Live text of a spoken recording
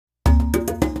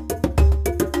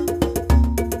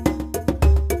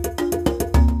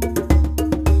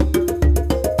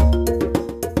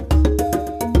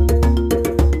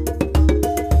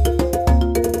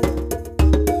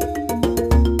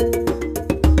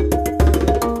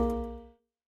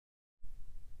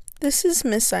This is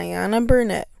Miss Ayana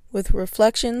Burnett with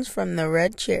Reflections from the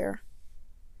Red Chair.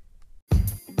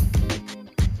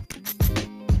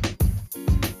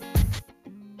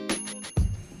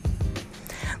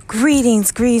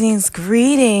 Greetings,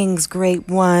 great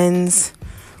ones.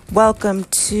 Welcome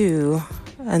to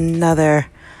another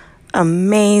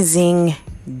amazing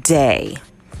day.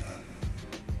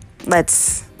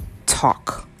 Let's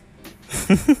talk.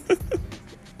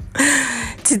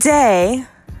 Today,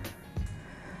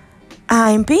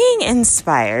 I'm being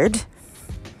inspired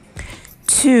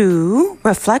to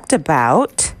reflect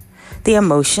about the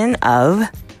emotion of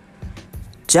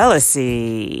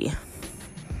jealousy.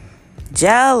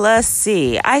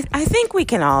 I think we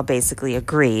can all basically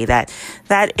agree that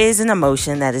that is an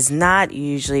emotion that is not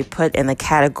usually put in the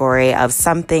category of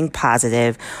something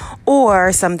positive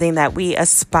or something that we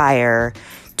aspire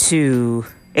to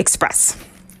express.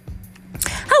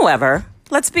 However,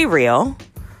 let's be real.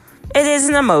 It is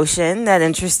an emotion that,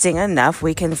 interesting enough,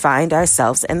 we can find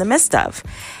ourselves in the midst of.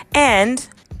 And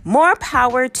more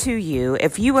power to you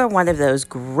if you are one of those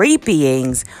great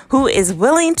beings who is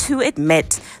willing to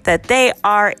admit that they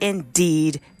are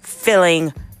indeed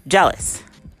feeling jealous.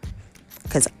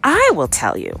 Because I will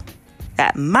tell you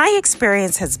that my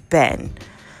experience has been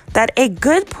that a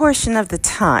good portion of the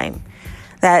time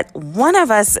that one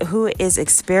of us who is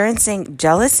experiencing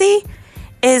jealousy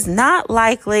is not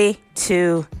likely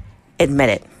to admit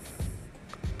it.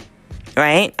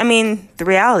 Right? I mean, the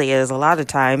reality is a lot of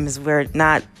times we're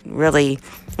not really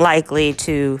likely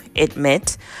to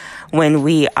admit when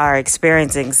we are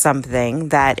experiencing something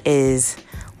that is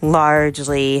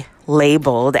largely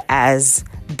labeled as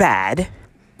bad,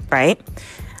 right?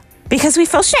 Because we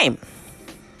feel shame.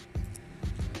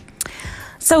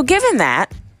 So given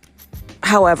that,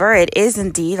 however, it is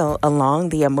indeed along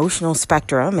the emotional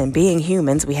spectrum, and being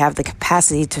humans, we have the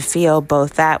capacity to feel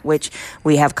both that which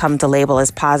we have come to label as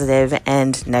positive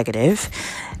and negative,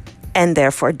 and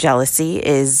therefore jealousy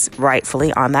is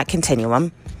rightfully on that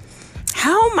continuum.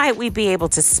 How might we be able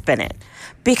to spin it?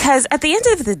 Because at the end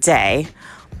of the day,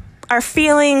 our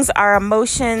feelings, our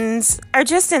emotions are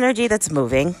just energy that's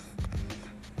moving.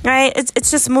 Right?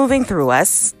 It's just moving through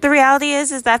us. The reality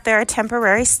is that they're a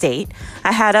temporary state.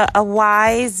 I had a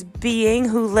wise being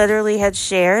who literally had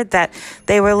shared that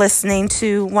they were listening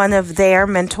to one of their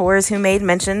mentors who made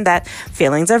mention that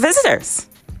feelings are visitors,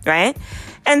 right?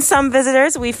 And some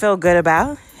visitors we feel good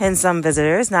about, and some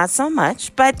visitors not so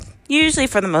much. But usually,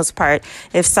 for the most part,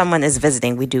 if someone is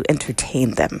visiting, we do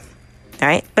entertain them,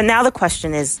 right? But now the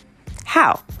question is,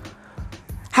 how?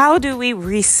 How do we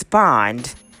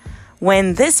respond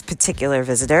when this particular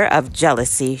visitor of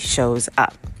jealousy shows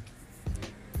up?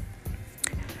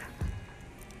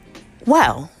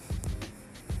 Well,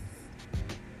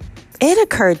 it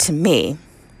occurred to me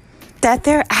that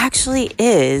there actually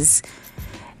is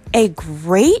a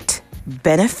great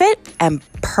benefit and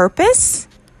purpose,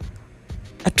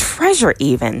 a treasure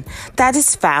even, that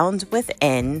is found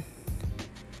within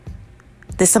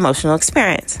this emotional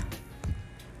experience.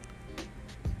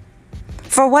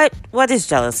 For what is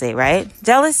jealousy, right?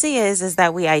 Jealousy is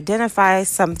that we identify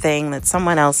something that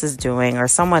someone else is doing or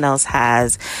someone else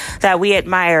has that we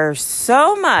admire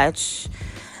so much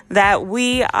that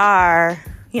we are,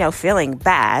 feeling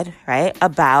bad, right,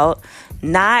 about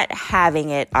not having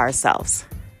it ourselves.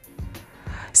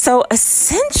 So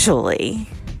essentially,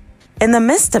 in the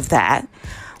midst of that,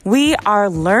 we are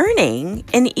learning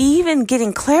and even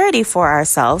getting clarity for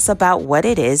ourselves about what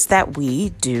it is that we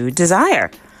do desire.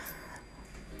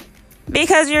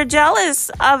 Because you're jealous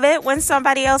of it when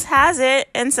somebody else has it.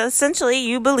 And so essentially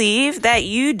you believe that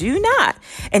you do not.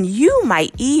 And you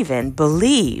might even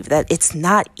believe that it's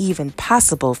not even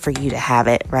possible for you to have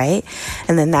it, right?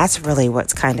 And then that's really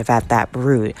what's kind of at that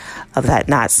root of that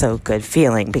not so good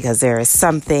feeling. Because there is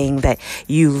something that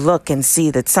you look and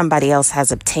see that somebody else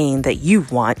has obtained that you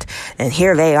want. And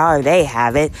here they are, they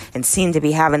have it and seem to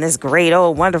be having this great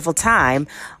old wonderful time,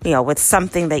 with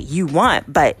something that you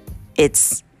want. But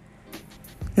it's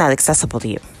not accessible to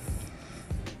you.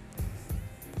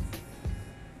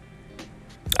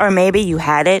 Or maybe you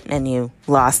had it and you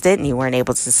lost it and you weren't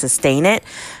able to sustain it,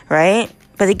 right?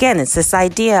 But again, it's this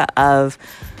idea of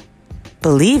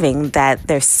believing that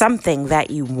there's something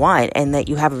that you want and that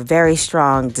you have a very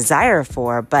strong desire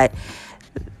for, but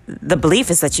the belief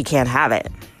is that you can't have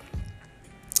it.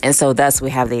 And so thus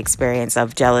we have the experience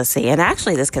of jealousy. And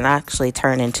actually, this can actually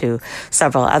turn into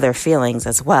several other feelings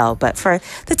as well. But for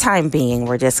the time being,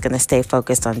 we're just going to stay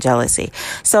focused on jealousy.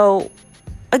 So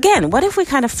again, what if we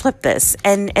kind of flip this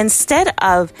and instead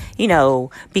of,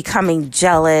 becoming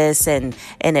jealous and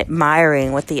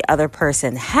admiring what the other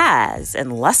person has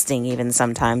and lusting even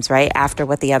sometimes, right, after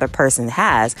what the other person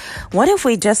has, what if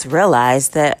we just realize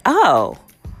that, oh,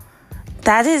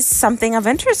 that is something of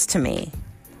interest to me.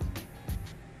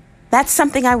 That's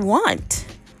something I want.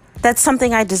 That's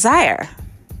something I desire.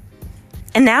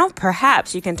 And now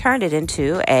perhaps you can turn it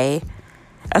into a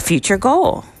future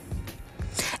goal.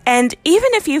 And even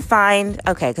if you find,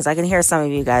 because I can hear some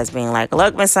of you guys being like,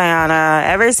 look, Miss Ayana,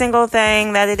 every single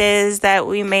thing that it is that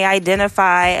we may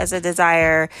identify as a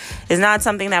desire is not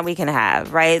something that we can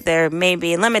have, right? There may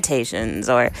be limitations,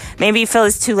 or maybe you feel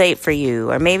it's too late for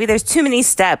you, or maybe there's too many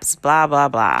steps, blah, blah,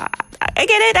 blah. I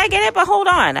get it, but hold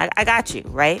on. I got you,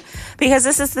 right? Because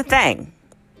this is the thing.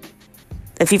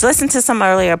 If you've listened to some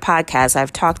earlier podcasts,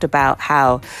 I've talked about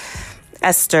how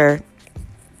Esther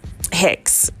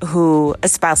Hicks, who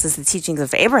espouses the teachings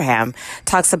of Abraham,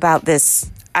 talks about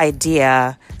this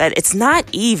idea that it's not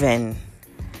even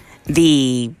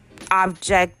the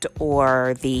object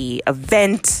or the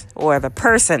event or the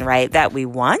person, right, that we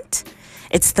want.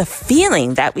 It's the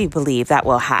feeling that we believe that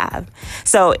we'll have.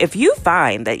 So if you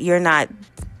find that you're not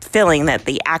feeling that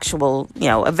the actual,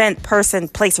 event, person,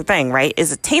 place, or thing, right,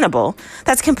 is attainable,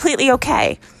 that's completely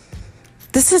okay.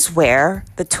 This is where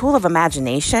the tool of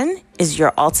imagination is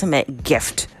your ultimate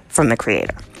gift from the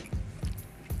Creator.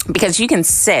 Because you can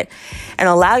sit and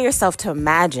allow yourself to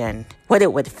imagine what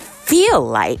it would feel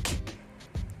like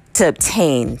to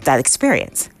obtain that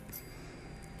experience.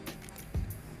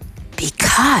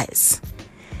 Because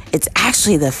it's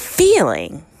actually the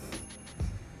feeling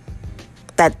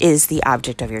that is the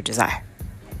object of your desire.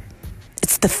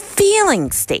 It's the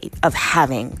feeling state of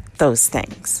having those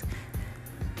things.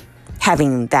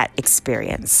 Having that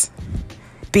experience,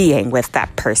 being with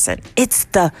that person. It's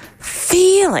the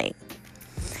feeling.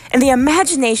 And the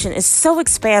imagination is so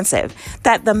expansive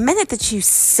that the minute that you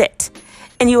sit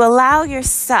and you allow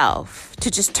yourself to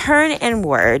just turn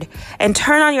inward and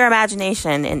turn on your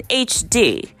imagination in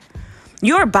HD,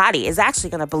 your body is actually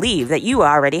going to believe that you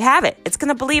already have it. It's going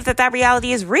to believe that that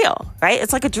reality is real, right?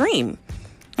 It's like a dream.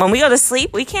 When we go to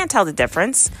sleep, we can't tell the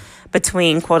difference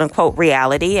between quote unquote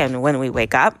reality and when we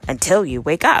wake up until you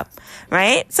wake up,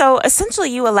 right? So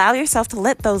essentially you allow yourself to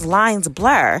let those lines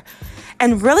blur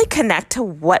and really connect to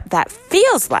what that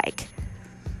feels like.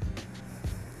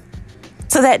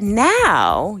 So that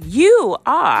now you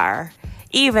are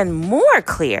even more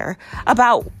clear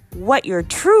about what your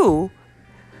true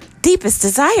deepest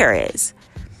desire is.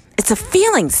 It's a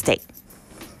feeling state.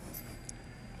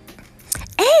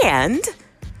 And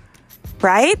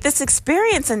right? This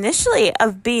experience initially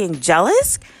of being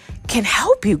jealous can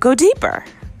help you go deeper.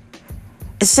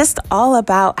 It's just all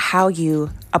about how you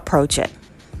approach it.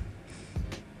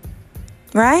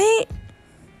 Right?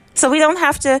 So we don't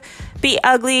have to be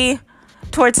ugly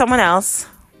toward someone else.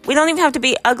 We don't even have to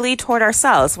be ugly toward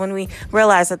ourselves when we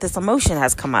realize that this emotion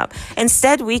has come up.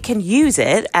 Instead, we can use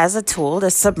it as a tool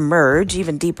to submerge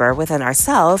even deeper within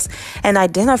ourselves and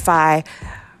identify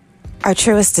our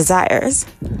truest desires.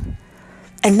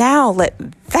 And now let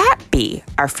that be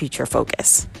our future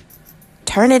focus.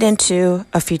 Turn it into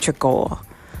a future goal.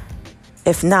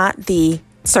 If not the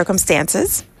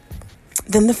circumstances,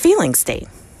 then the feeling state.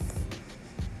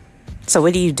 So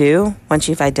what do you do once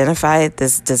you've identified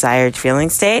this desired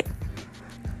feeling state?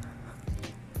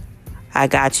 I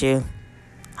got you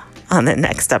on the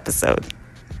next episode.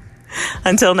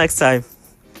 Until next time,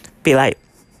 be light.